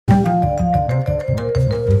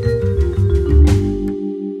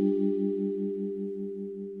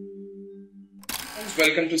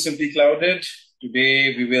welcome to Simply Clouded.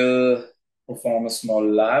 Today we will perform a small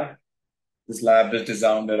lab. This lab is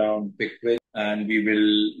designed around BigQuery, and we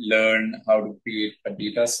will learn how to create a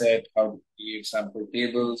data set, how to create sample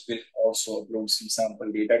tables. We'll also upload some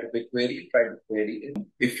sample data to BigQuery, try to query it.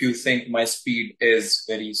 If you think my speed is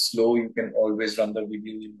very slow, you can always run the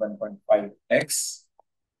video in 1.5x,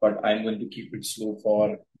 but I'm going to keep it slow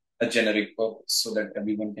for a generic purpose so that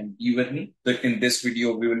everyone can be with me. So in this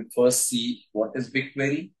video, we will first see what is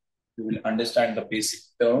BigQuery. We will understand the basic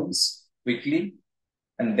terms quickly,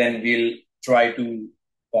 and then we'll try to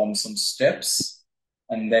form some steps,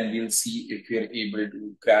 and then we'll see if we are able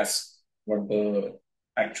to grasp what the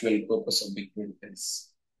actual purpose of BigQuery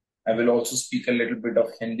is. I will also speak a little bit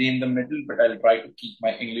of Hindi in the middle, but I'll try to keep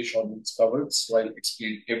my English audience covered. So I'll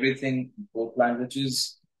explain everything in both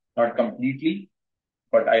languages, not completely,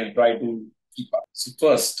 but I'll try to keep up. So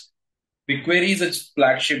first, BigQuery is a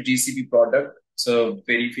flagship GCP product. It's a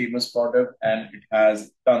very famous product and it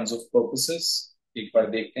has tons of purposes. एक बार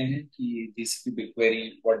देखते हैं कि GCP BigQuery,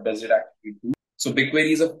 what does it actually do? So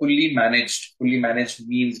BigQuery is a fully managed. Fully managed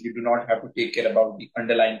means you do not have to take care about the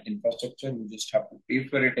underlying infrastructure. You just have to pay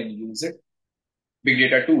for it and use it. Big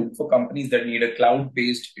data tool for companies that need a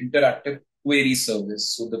cloud-based interactive query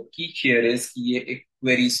service. So the key here is कि ये एक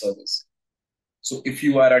query service. So if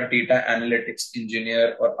you are a data analytics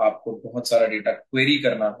engineer और आपको बहुत सारा data query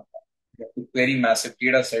करना होता है, you have to query massive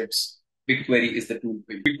data sets, BigQuery is the tool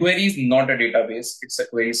for you. BigQuery is not a database, it's a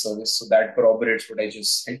query service. So that corroborates what I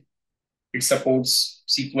just said. It supports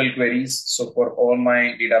SQL queries. So for all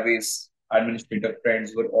my database administrator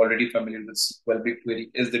friends who are already familiar with SQL, BigQuery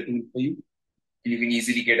is the tool for you. And you can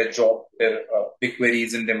easily get a job where BigQuery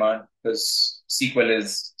is in demand because SQL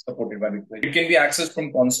is supported by BigQuery. It can be accessed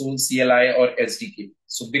from console, CLI or SDK.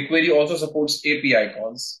 So BigQuery also supports API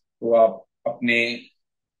calls. तो आप अपने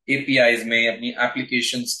APIs में, अपनी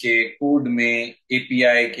applications के code में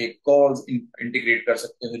API के calls integrate कर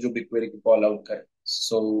सकते हो जो BigQuery को call out करे.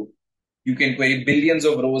 So you can query billions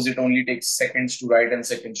of rows. It only takes seconds to write and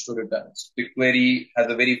seconds to return. So BigQuery has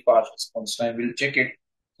a very fast response time. We'll check it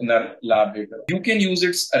in our lab later. You can use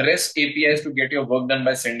its REST APIs to get your work done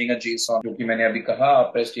by sending a JSON. जो कि मैंने अभी कहा,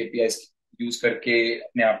 आप REST APIs use करके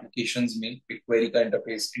अपने applications में BigQuery का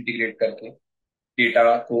interface integrate करके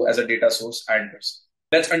data को as a data source add कर सकते.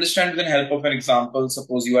 Let's understand with the help of an example.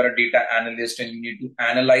 Suppose you are a data analyst and you need to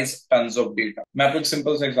analyze tons of data. मैं आपको एक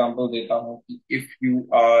simple सा example देता हूँ कि if you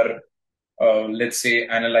are let's say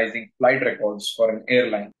analyzing flight records for an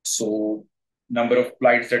airline. So number of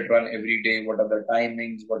flights that run every day, what are the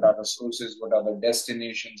timings, what are the sources, what are the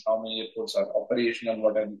destinations, how many airports are operational,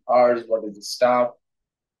 what are the hours, what is the staff,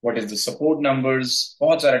 what is the support numbers,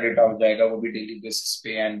 बहुत सारा data हो जाएगा वो भी daily basis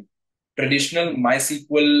पे, and traditional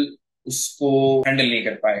MySQL उसको handle नहीं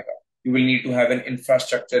कर पाएगा. You will need to have an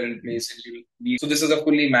infrastructure in place and you will need, so this is a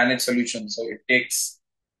fully managed solution. So it takes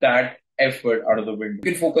that effort out of the window.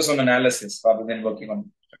 You can focus on analysis rather than working on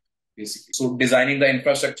basically. So designing the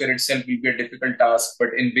infrastructure itself will be a difficult task, but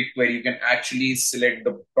in BigQuery, you can actually select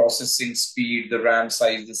the processing speed, the RAM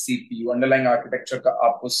size, the CPU, underlying architecture का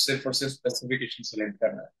आपको सिर्फ और सिर्फ specification select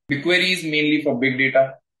करना है. BigQuery is mainly for big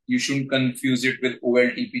data. You shouldn't confuse it with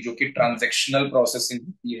OLTP, जो कि transactional processing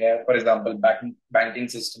होती है. For example, banking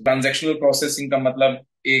system. Transactional processing का मतलब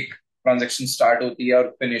एक transaction start होती है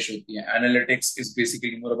और finish होती है. Analytics is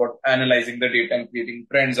basically more about analyzing the data and creating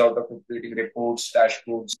trends out of it, creating reports,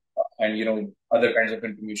 dashboards, and other kinds of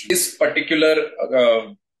information. This particular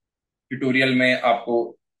tutorial में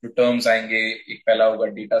आपको जो terms आएंगे, एक पहला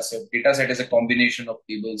होगा data set. Data set is a combination of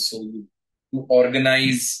tables. So you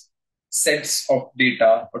organize sets of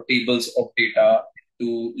data or tables of data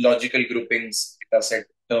to logical groupings. Data set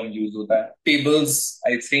term use होता है. Tables,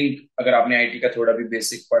 I think अगर आपने IT का थोड़ा भी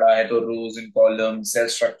basic पढ़ा है तो rows and columns, cell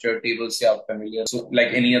structure, tables से आप familiar. So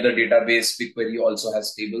like any other database, BigQuery also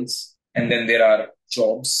has tables. And then there are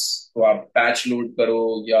jobs. तो आप patch load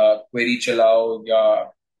करो या query चलाओ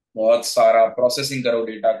या बहुत सारा processing करो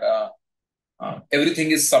data का.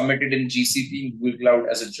 Everything is submitted in GCP in Google Cloud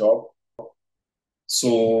as a job.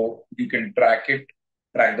 So you can track it,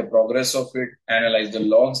 track the progress of it, analyze the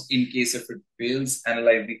logs in case if it fails,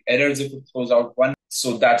 analyze the errors if it throws out one.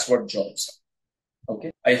 So that's what jobs are.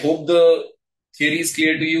 Okay. I hope the theory is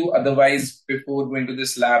clear to you. Otherwise, before going to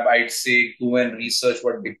this lab, I'd say go and research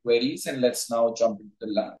what BigQuery is, and let's now jump into the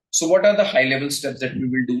lab. So what are the high level steps that we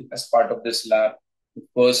will do as part of this lab? The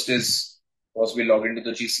first is, once we log into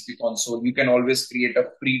the GCP console, you can always create a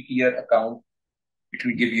free tier account. It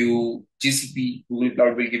will give you GCP, Google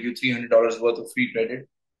Cloud will give you $300 worth of free credit.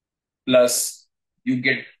 Plus, you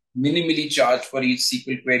get minimally charged for each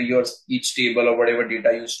SQL query or each table or whatever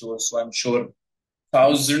data you store. So I'm sure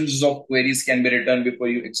thousands of queries can be written before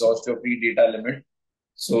you exhaust your free data limit.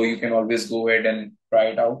 So you can always go ahead and try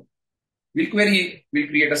it out. We'll create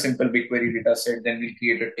a simple BigQuery data set, then we'll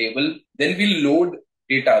create a table, then we'll load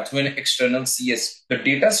data through an external CSV. The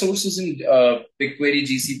data sources in BigQuery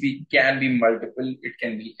GCP can be multiple. It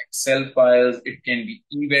can be Excel files, it can be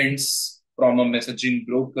events from a messaging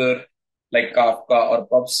broker like Kafka or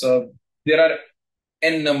PubSub. There are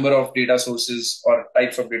n number of data sources or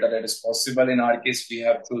types of data that is possible. In our case, we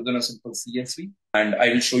have chosen a simple CSV, and I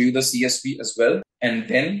will show you the CSV as well. And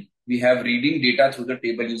then we have reading data through the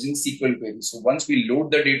table using SQL query. So once we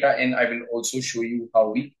load the data in, I will also show you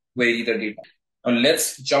how we query the data. Now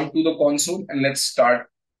let's jump to the console and let's start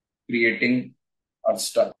creating our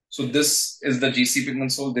stuff. So this is the GCP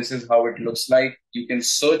console. This is how it looks like. You can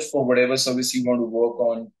search for whatever service you want to work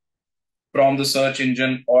on from the search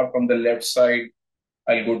engine, or from the left side,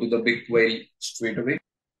 I'll go to the BigQuery straight away.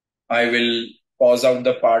 I will pause out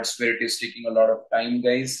the parts where it is taking a lot of time,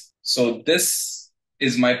 guys. So this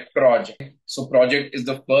is my project. So project is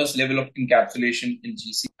the first level of encapsulation in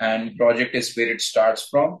GCP, and project is where it starts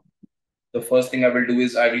from. The first thing I will do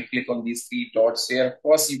is I will click on these three dots here. Of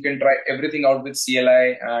course, you can try everything out with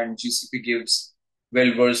CLI, and GCP gives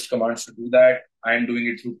well-versed commands to do that. I'm doing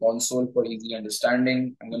it through console for easy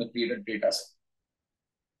understanding. I'm going to create a data set.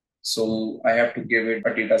 So I have to give it a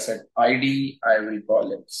dataset ID. I will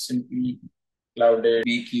call it simply clouded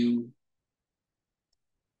BQ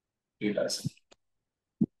dataset.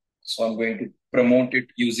 So I'm going to promote it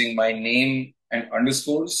using my name and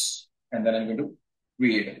underscores, and then I'm going to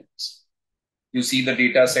create it. You see the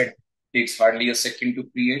dataset takes hardly a second to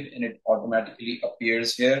create, and it automatically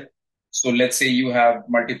appears here. So let's say you have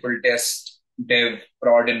multiple test, dev,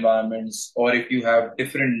 prod environments, or if you have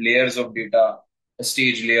different layers of data, a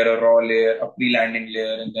stage layer, a raw layer, a pre-landing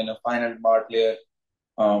layer, and then a final mart layer.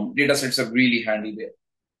 Datasets are really handy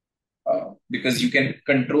there because you can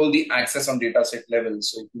control the access on dataset level.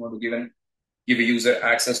 So if you want to give a user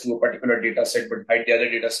access to a particular dataset but hide the other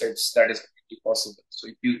datasets, that is completely possible. So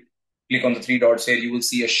if you click on the three dots here, you will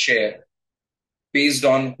see a share. Based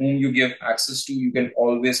on whom you give access to, you can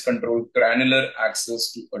always control granular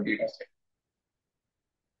access to a dataset.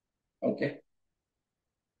 Okay.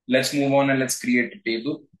 Let's move on and let's create a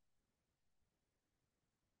table.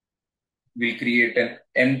 We'll create an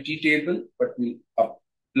empty table, but we'll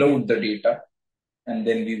upload the data, and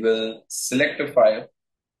then we will select a file.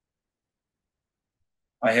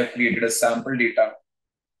 I have created a sample data.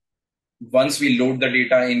 Once we load the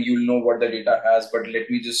data in, you'll know what the data has, but let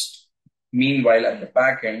me just, meanwhile, at the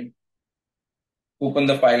back end, open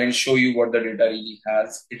the file and show you what the data really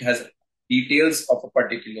has. It has details of a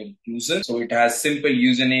particular user. So it has simple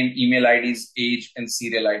username, email IDs, age, and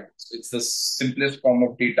serial ID. So it's the simplest form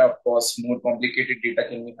of data. Of course, more complicated data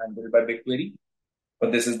can be handled by BigQuery,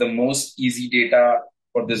 but this is the most easy data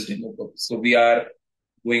for this demo purpose. So we are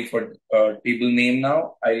going for table name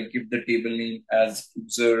now. I'll give the table name as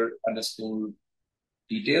user underscore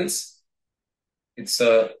details. It's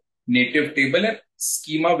a native table, and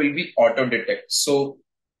schema will be auto detect. So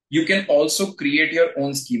you can also create your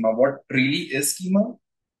own schema. What really is schema?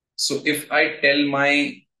 So if I tell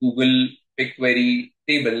my Google BigQuery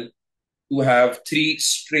table to have 3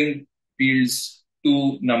 string fields,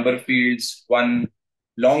 2 number fields, 1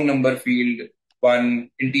 long number field, 1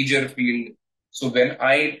 integer field. So when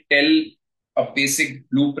I tell a basic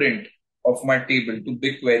blueprint of my table to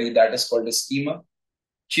BigQuery, that is called a schema.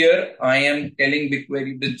 Here I am telling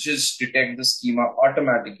BigQuery to just detect the schema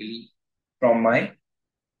automatically from my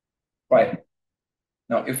file.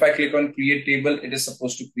 Now, if I click on create table, it is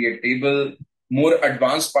supposed to create table. More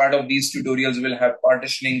advanced part of these tutorials will have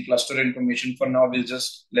partitioning, cluster information. For now, we'll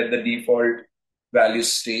just let the default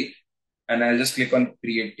values stay. And I'll just click on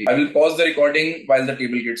create table. I will pause the recording while the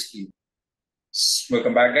table gets created.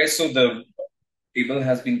 Welcome back, guys. So the table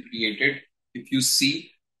has been created. If you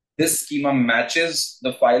see, this schema matches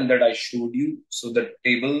the file that I showed you. So the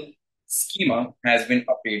table schema has been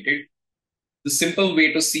updated. The simple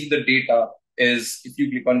way to see the data is if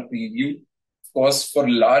you click on preview. Of course, for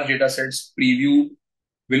large data sets, preview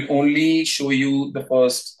will only show you the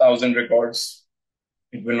first 1,000 records.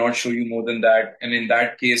 It will not show you more than that. And in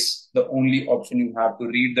that case, the only option you have to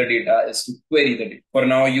read the data is to query the data. For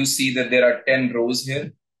now, you see that there are 10 rows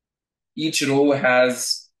here. Each row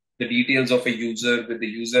has the details of a user with the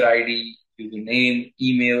user ID, user name,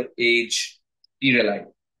 email, age, serial ID.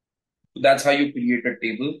 So that's how you create a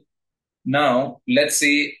table. Now, let's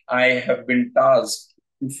say I have been tasked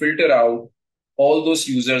to filter out all those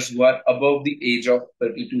users who are above the age of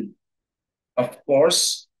 32. Of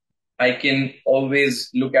course, I can always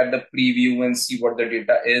look at the preview and see what the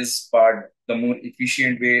data is, but the more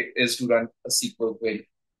efficient way is to run a SQL query.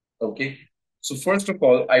 Okay. So first of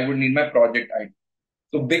all, I would need my project ID.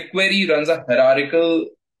 So BigQuery runs a hierarchical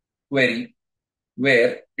query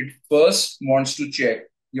where it first wants to check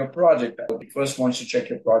your project ID. It first wants to check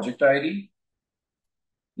your project ID.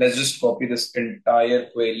 Let's just copy this entire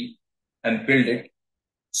query and build it.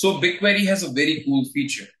 So BigQuery has a very cool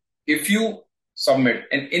feature. If you submit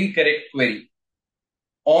an incorrect query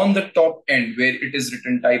on the top end where it is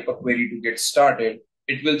written type a query to get started,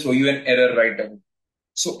 it will throw you an error right away.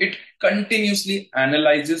 So it continuously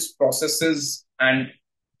analyzes, processes, and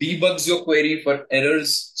debugs your query for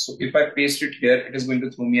errors. So if I paste it here, it is going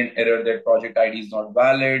to throw me an error that project ID is not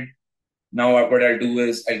valid. Now what I'll do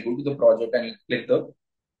is I'll go to the project and click the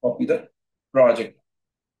copy the project.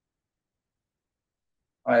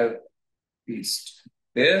 I'll paste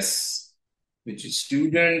this, which is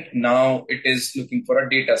student. Now it is looking for a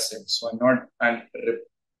data set. So I'm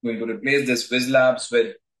going to replace this Viz Labs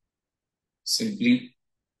with simply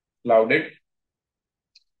clouded.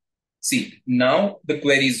 See, now the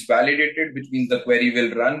query is validated, which means the query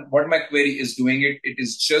will run. What my query is doing it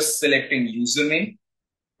is just selecting username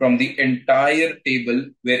from the entire table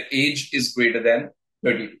where age is greater than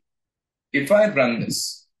 32. If I run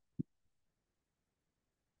this,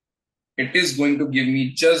 it is going to give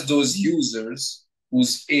me just those users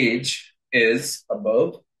whose age is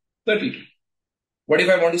above 32. What if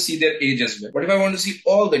I want to see their age as well? What if I want to see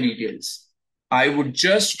all the details? I would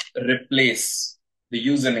just replace the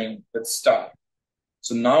username with star.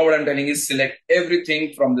 So now what I'm telling is select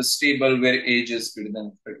everything from this table where age is greater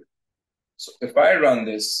than 30. So if I run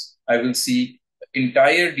this, I will see the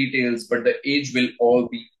entire details, but the age will all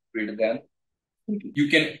be greater than 30. You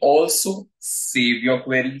can also save your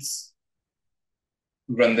queries,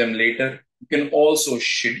 run them later. You can also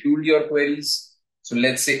schedule your queries. So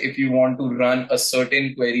let's say if you want to run a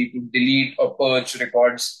certain query to delete or purge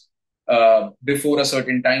records before a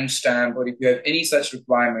certain timestamp, or if you have any such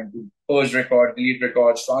requirement to purge record, delete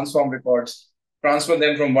records, transform records, transfer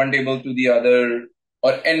them from one table to the other,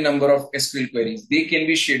 or n number of SQL queries, they can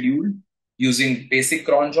be scheduled using basic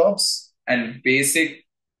cron jobs and basic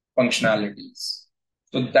functionalities.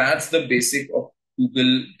 So that's the basic of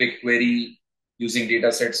Google BigQuery using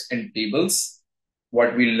datasets and tables.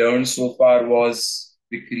 What we learned so far was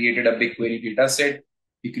we created a BigQuery dataset,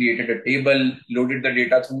 we created a table, loaded the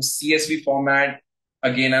data through CSV format.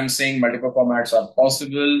 Again, I'm saying multiple formats are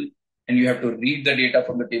possible, and you have to read the data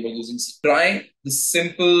from the table using CSV. Try the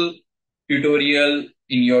simple tutorial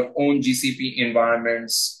in your own GCP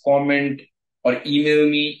environments. Comment or email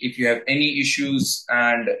me if you have any issues,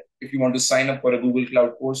 and if you want to sign up for a Google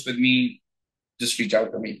Cloud course with me, just reach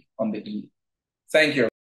out to me on the email. Thank you.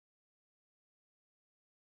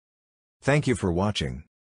 Thank you for watching.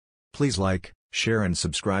 Please like, share and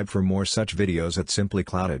subscribe for more such videos at Simply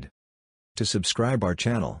Clouded. To subscribe our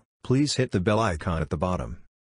channel, please hit the bell icon at the bottom.